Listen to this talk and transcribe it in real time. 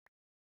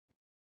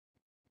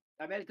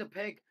I made it to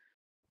pig.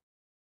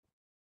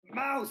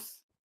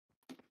 Mouse!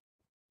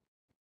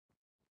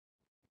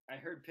 I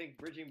heard pig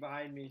bridging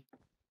behind me.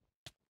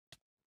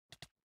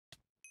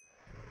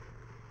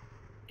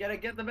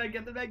 Get the bed,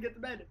 get the bed, get the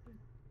bed!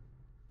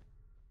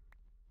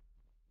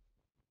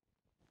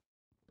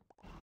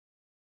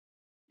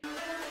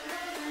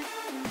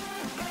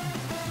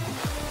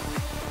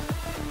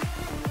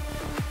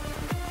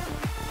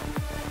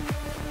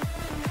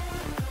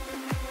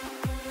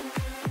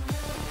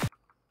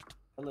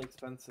 Hella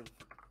expensive.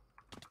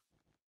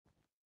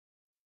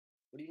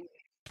 What do you mean?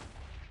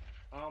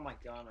 Oh my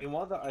god. You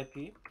want the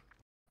IP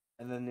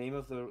and the name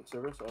of the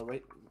service, or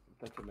write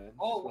the command.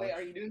 Oh wait,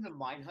 are you doing the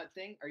mine hut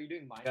thing? Are you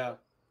doing mine Yeah.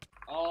 hut?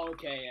 Oh,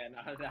 okay, yeah,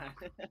 no, that.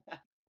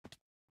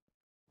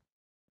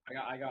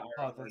 I got.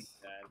 Oh,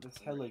 that's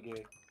hella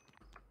gay.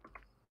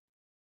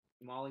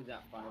 Molly's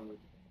at firewood.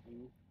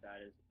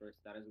 That is first.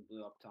 That is a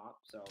blue up top.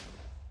 So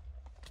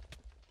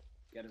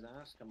get his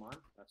ass. Come on.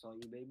 That's all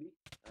you, baby.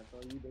 That's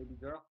all you, baby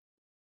girl.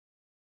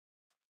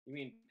 You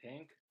mean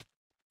pink?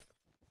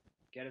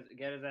 Get his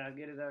ass.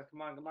 Get his ass.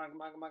 Come on. Come on.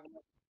 Come on. Come on. Come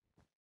on.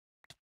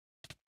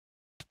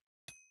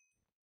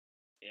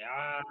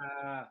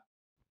 Yeah.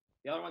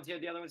 The other one's here.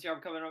 The other one's here.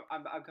 I'm coming.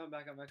 I'm coming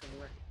back. I'm back over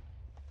there.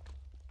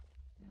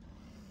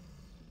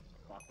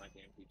 Fuck, my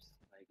game keeps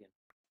lagging.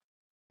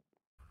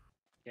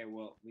 Okay,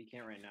 well, we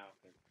can't right now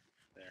because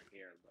they're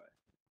here, but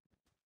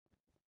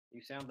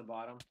you sound the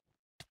bottom.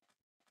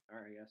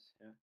 Alright, yes,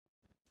 yeah.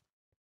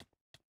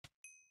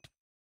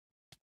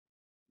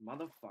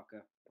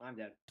 Motherfucker. I'm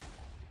dead.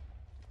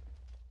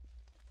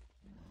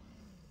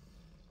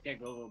 Okay,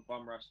 go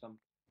bum rush them.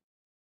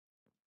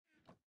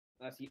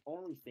 That's the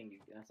only thing you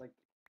can. That's like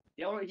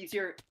the other one, he's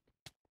here.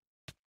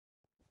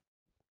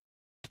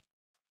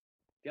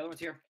 The other one's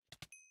here.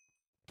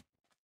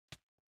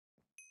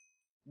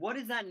 What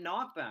is that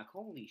knockback?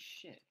 Holy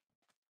shit.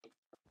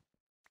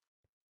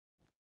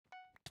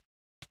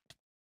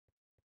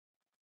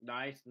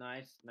 Nice,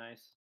 nice,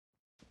 nice.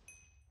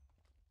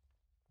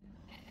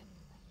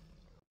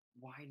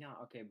 Why not?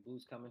 Okay,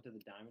 blue's coming to the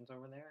diamonds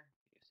over there.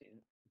 You see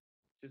it?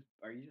 Just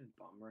are you just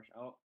bum rush?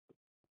 Oh,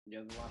 you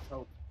have the lost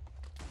hope.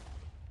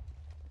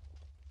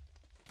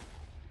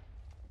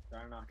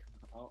 Try to knock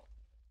him. Oh,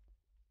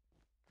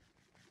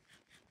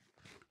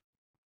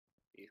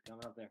 he's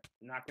coming up there.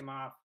 Knock him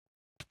off.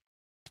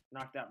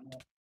 Knock that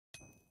one.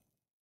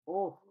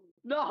 Oh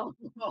no!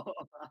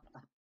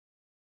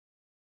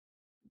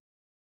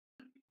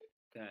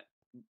 Okay.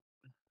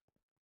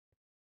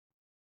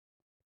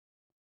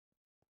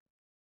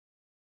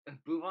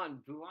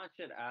 Buvon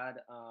should add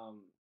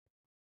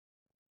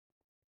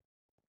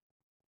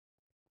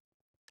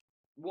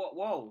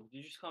Whoa, did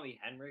you just call me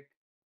Henrik?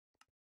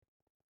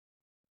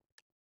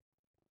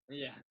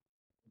 Yeah.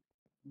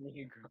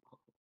 Negro.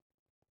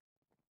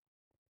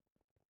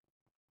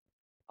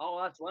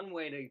 Oh, that's one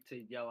way to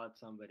yell at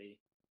somebody.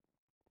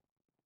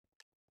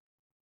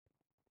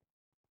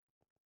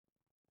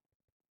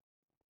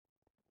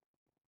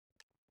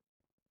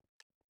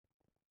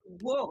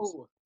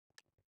 Whoa!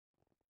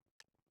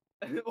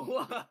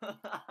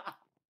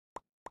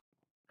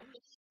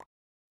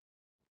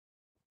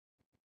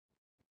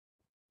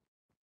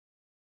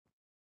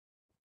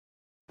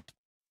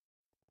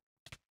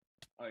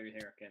 Oh, you're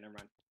here. Okay, never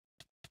mind.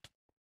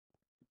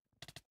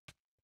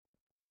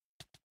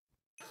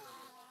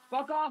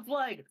 Fuck off,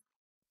 leg!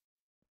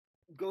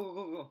 Go, go,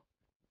 go, go.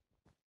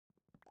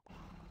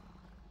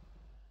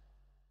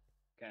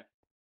 Okay.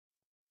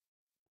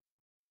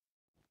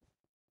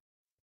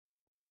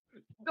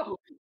 No,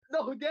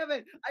 no, damn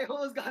it! I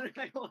almost got it.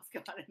 I almost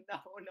got it. No,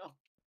 no,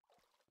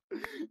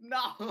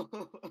 no.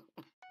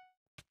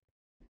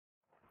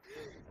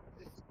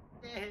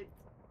 Shit.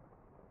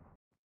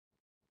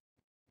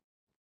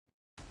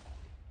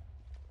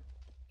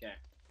 Okay.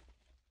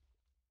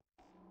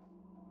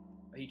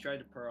 He tried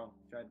to pearl.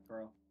 Tried to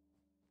pearl.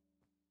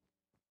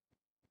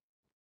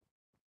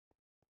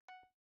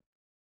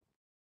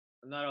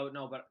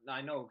 No, but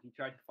I know he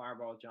tried to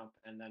fireball jump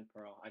and then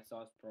pearl. I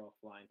saw his pearl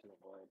fly into the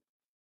void.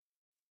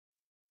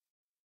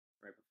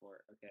 Right before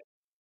it. Okay.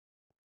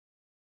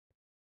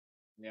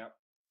 Yep.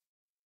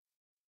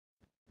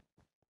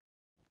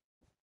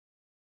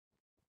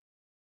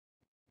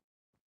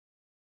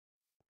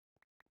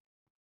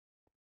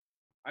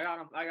 I got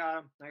him. I got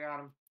him. I got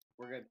him.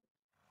 We're good.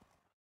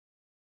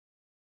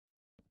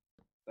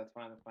 That's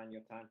fine. That's fine. You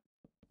have time.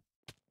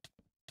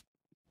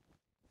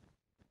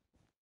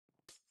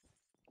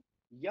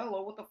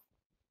 Yellow, what the?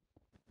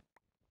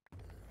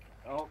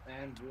 Oh,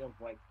 and we have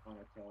white on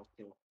our tail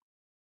too.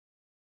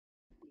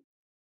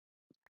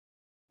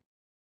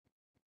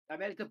 I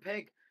made it to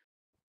pig.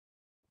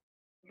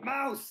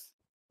 Mouse!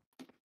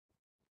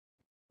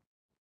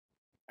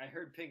 I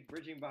heard pig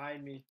bridging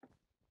behind me.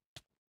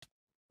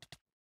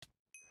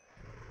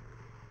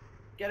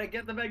 Get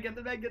the bed, get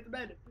the bed, get the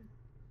bed!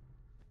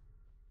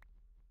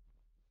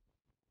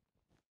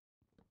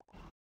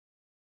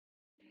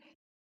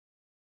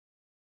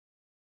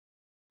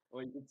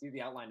 Well, you can see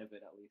the outline of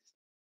it at least.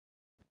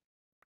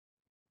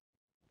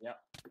 Yep,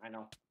 I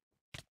know.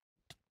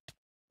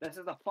 This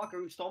is the fucker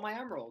who stole my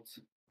emeralds.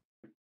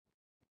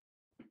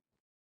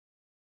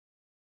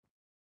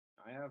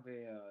 I have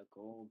a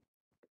gold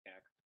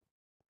pickaxe.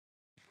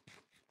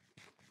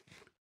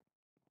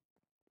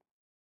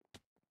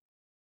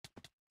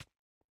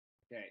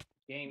 Okay,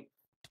 game.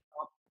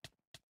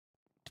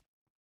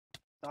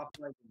 Stop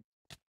lagging.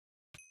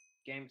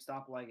 Game,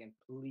 stop lagging,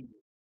 please.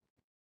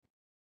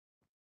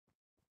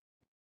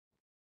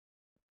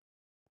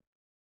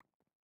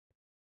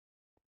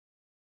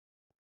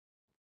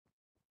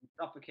 I'm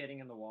suffocating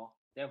in the wall.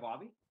 They have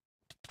Bobby?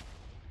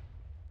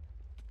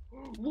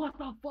 What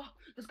the fuck?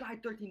 This guy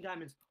had 13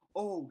 diamonds.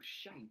 Oh,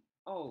 shite.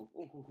 Oh,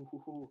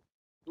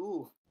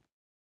 ooh.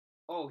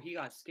 Oh, he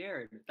got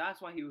scared.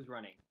 That's why he was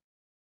running.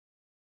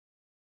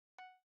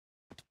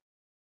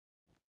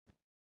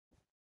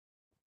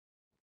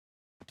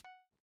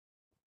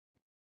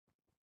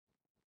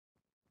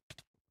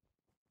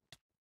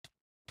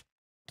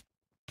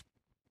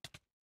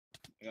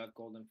 I got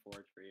golden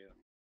forge for you.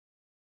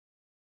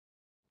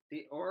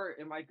 Or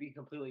it might be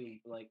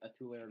completely like a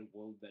two-layered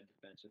wool bed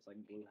defense, just like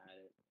Blue had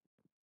it.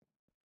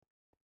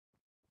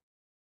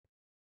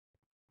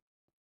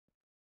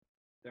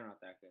 They're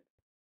not that good.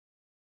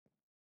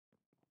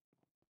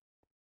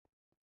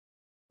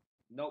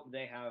 Nope,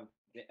 they have.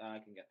 I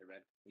can get the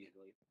red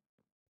easily.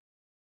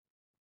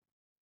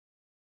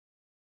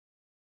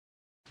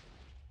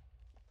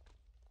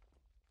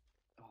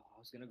 Oh, I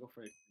was gonna go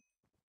for it.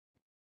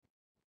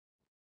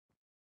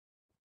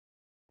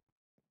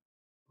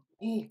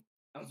 Oh,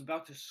 I was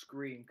about to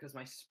scream because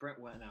my sprint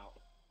went out.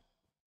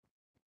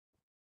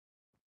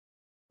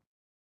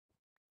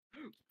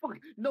 Fuck!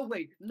 No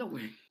way! No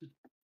way!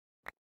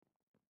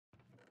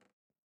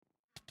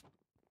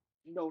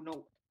 No.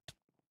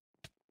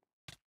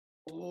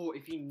 Oh,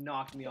 if he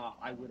knocked me off,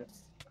 I would have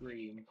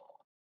screamed.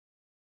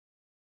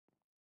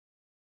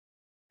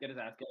 Get his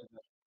ass, get his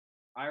ass.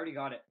 I already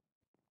got it.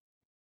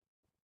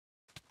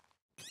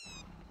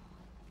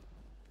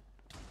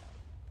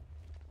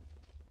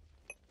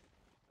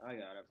 I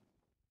got it.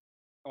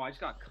 Oh, I just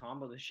got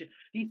combo the shit.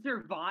 He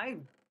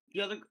survived!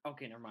 The other.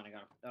 Okay, never mind, I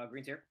got him.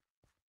 Green's here.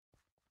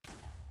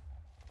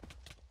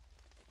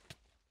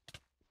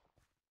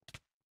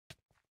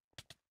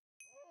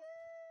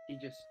 He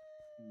just.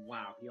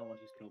 Wow, he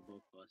almost just killed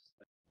both of us.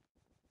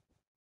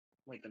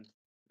 Wait, then.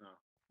 No.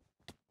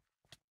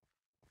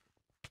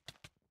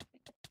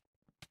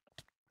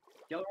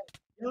 Yellow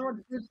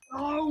one is.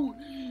 Oh!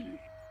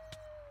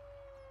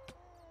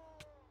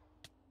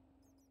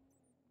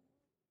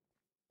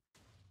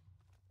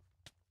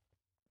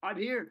 I'm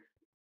here!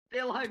 Stay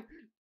alive!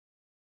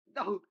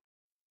 No!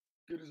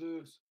 Get his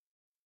ass.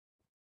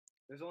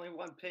 There's only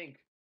one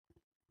pink.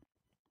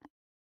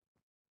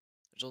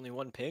 There's only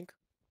one pink?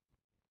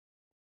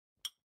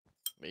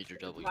 Major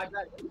W. My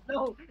bad.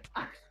 No!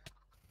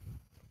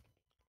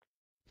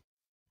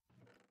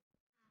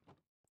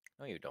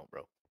 No, you don't,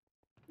 bro.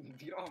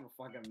 You don't have a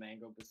fucking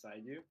mango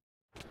beside you.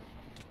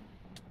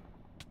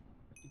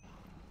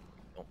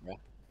 Don't, bro.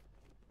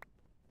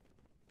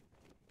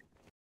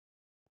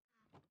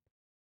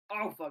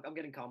 Oh fuck, I'm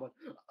getting comboed.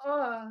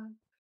 Don't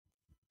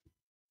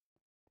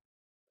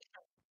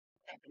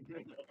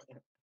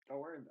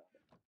worry about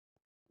it.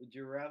 Would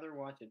you rather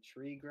watch a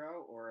tree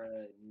grow or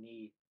a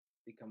knee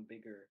become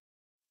bigger?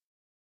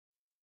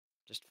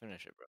 Just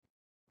finish it, bro.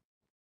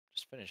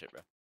 Just finish it,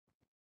 bro.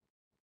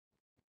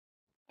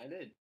 I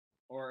did.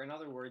 Or in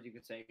other words, you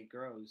could say it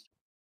grows.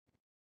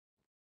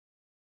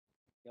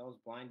 Yellow's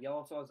blind.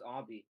 Yellow saw his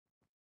obby.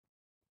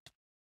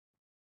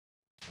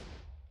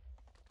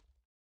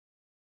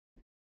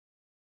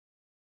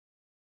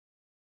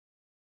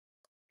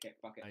 Okay,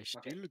 fuck it. I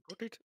Fuck still it.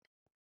 got it.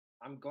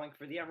 I'm going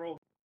for the emerald.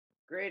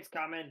 Great's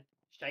coming.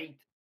 Shite.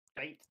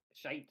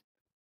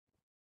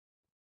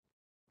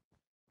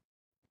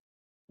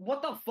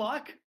 What the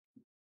fuck?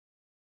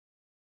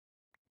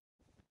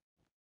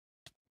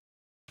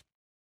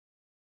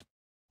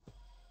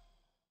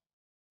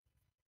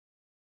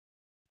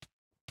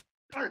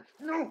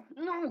 No!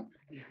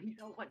 He's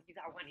out one.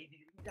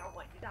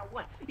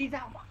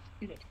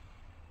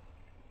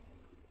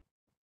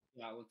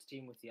 Yeah, let's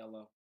team with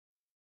yellow.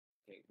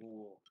 Okay,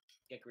 whoa.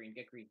 Get green.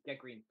 Get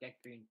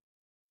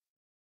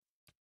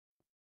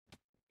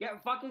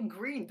fucking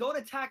green. Don't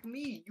attack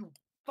me,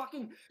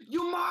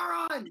 you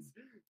morons!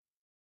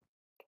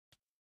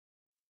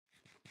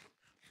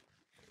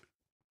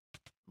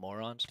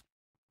 Morons.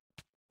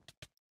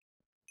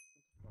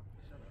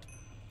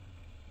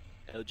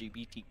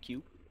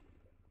 LGBTQ.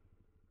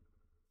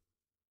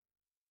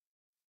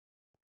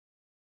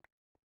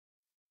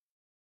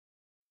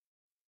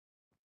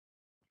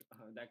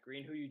 That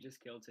green who you just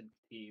killed to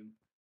team.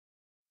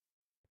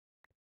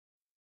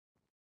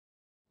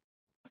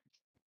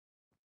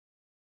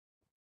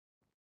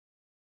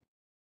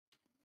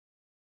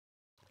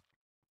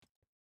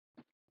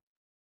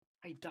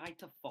 I died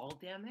to fall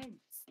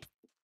damage.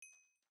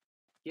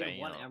 He had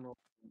one Damn. emerald.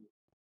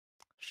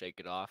 Shake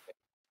it off.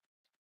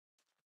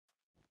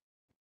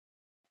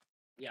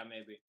 Yeah,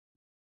 maybe.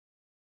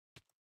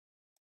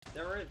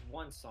 There is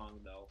one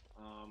song though,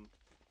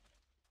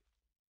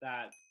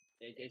 that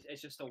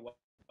It's just a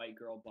white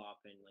girl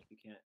bopping. Like you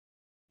can't.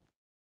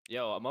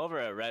 Yo, I'm over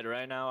at Red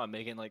right now. I'm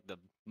making like the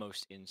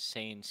most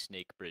insane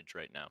snake bridge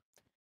right now.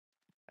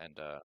 And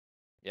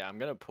yeah, I'm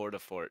gonna port a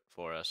fort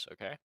for us,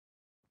 okay?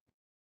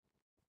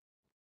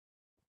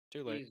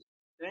 Too late. Jeez,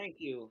 thank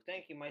you.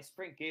 My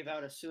sprint gave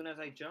out as soon as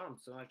I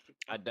jumped, so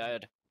I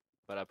died,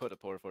 but I put a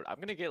port fort. I'm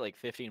gonna get like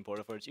 15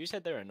 port forts. You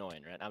said they're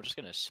annoying, right? I'm just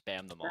gonna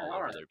spam them all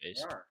over their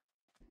base.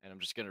 And I'm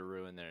just gonna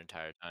ruin their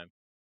entire time.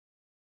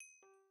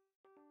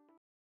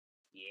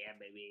 Yeah,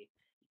 baby.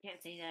 You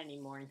can't say that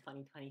anymore in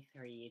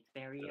 2023. It's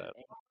very. Shut up.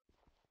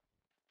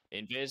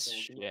 Invis?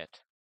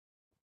 Shit.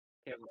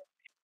 Okay.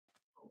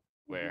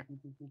 Where?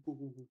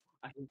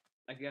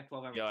 I got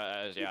 12 emeralds.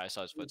 Yo, yeah, I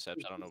saw his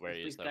footsteps. I don't know where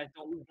he is though. Guys,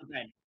 don't lose the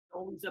bed.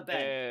 Don't lose the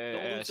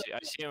bed. I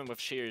see him with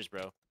shears,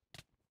 bro.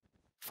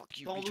 Fuck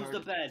you, don't retard. lose the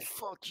bed.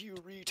 Fuck you,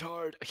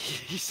 retard.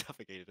 He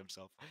suffocated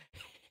himself.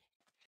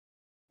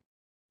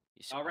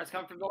 Oh, Red's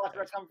coming from the left.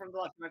 Red's coming from the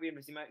left. He might be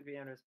invis. He might be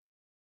invis.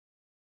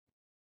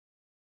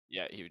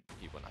 Yeah, he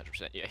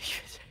 100%. Yeah.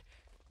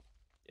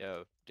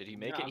 Yo, did he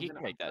make it? He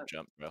can make that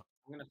jump, bro.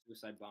 I'm gonna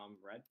suicide bomb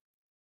Red.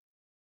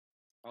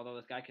 Although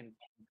this guy can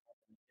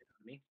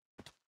me.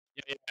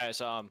 Yeah, I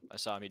saw him.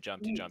 He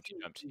jumped.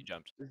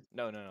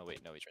 No,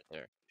 wait, no, he's right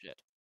there. Shit.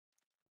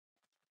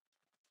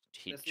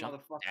 He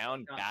jumped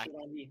down, back.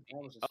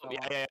 Oh,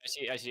 yeah,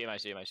 I see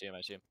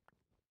him.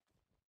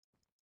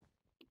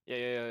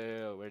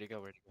 Yeah. Where'd he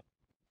go?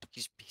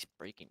 He's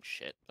breaking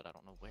shit, but I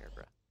don't know where,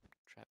 bro.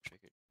 Trap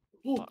triggered.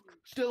 Oh, fuck.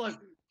 Still alive.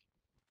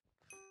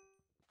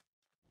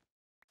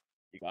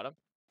 You got him?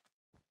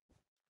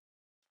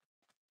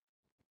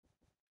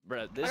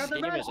 Bruh, this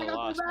game is a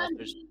lost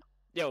cause.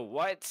 Yo,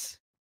 what?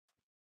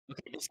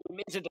 Okay, this game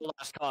isn't a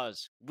lost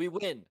cause. We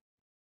win.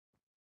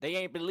 They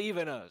ain't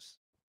believing us.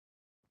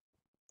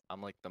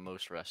 I'm like the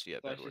most rusty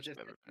at Bedwars I've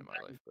ever been in my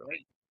life, bro.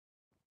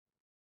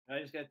 I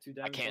just got 2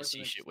 diamond. I can't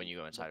see shit when you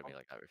go inside of me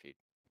like that, Refeed.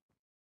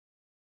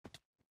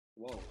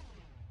 Whoa.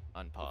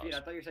 Unpause. Refeed, I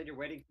thought you said you're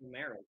waiting for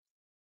marriage.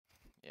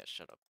 Yeah,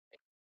 shut up.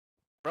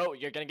 Bro,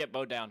 you're gonna get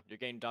bowed down. You're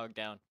getting dogged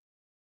down.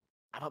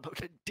 I'm about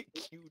to dick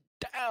you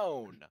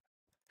down.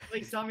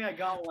 Please tell me I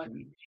got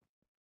one.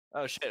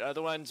 Oh shit,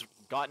 other one's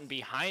gotten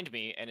behind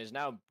me and is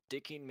now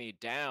dicking me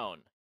down.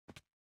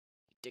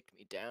 He dicked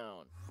me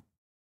down.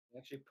 He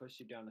actually pushed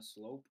you down a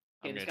slope.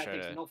 I'm gonna try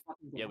to...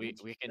 Yeah, we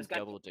can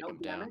double dick him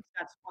down.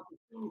 That's fucking...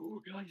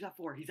 Oh, God, he's at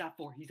 4. He's at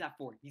 5.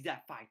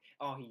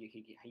 Oh,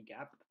 he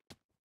gapped.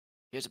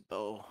 He has a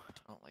bow. I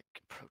don't like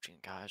approaching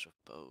guys with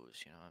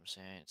bows, you know what I'm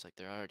saying? It's like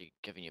they're already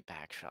giving you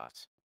back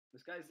shots.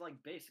 This guy's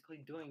like basically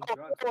doing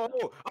drugs.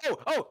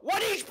 Oh,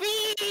 1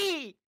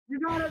 HP! You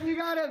got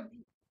him!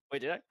 Wait,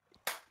 did I?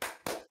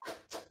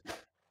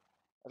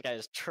 That guy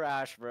is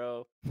trash,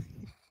 bro. 10,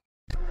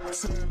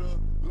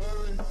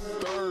 11,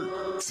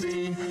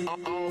 13. I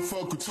don't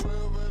fuck with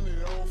 12 and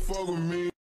they don't fuck with me.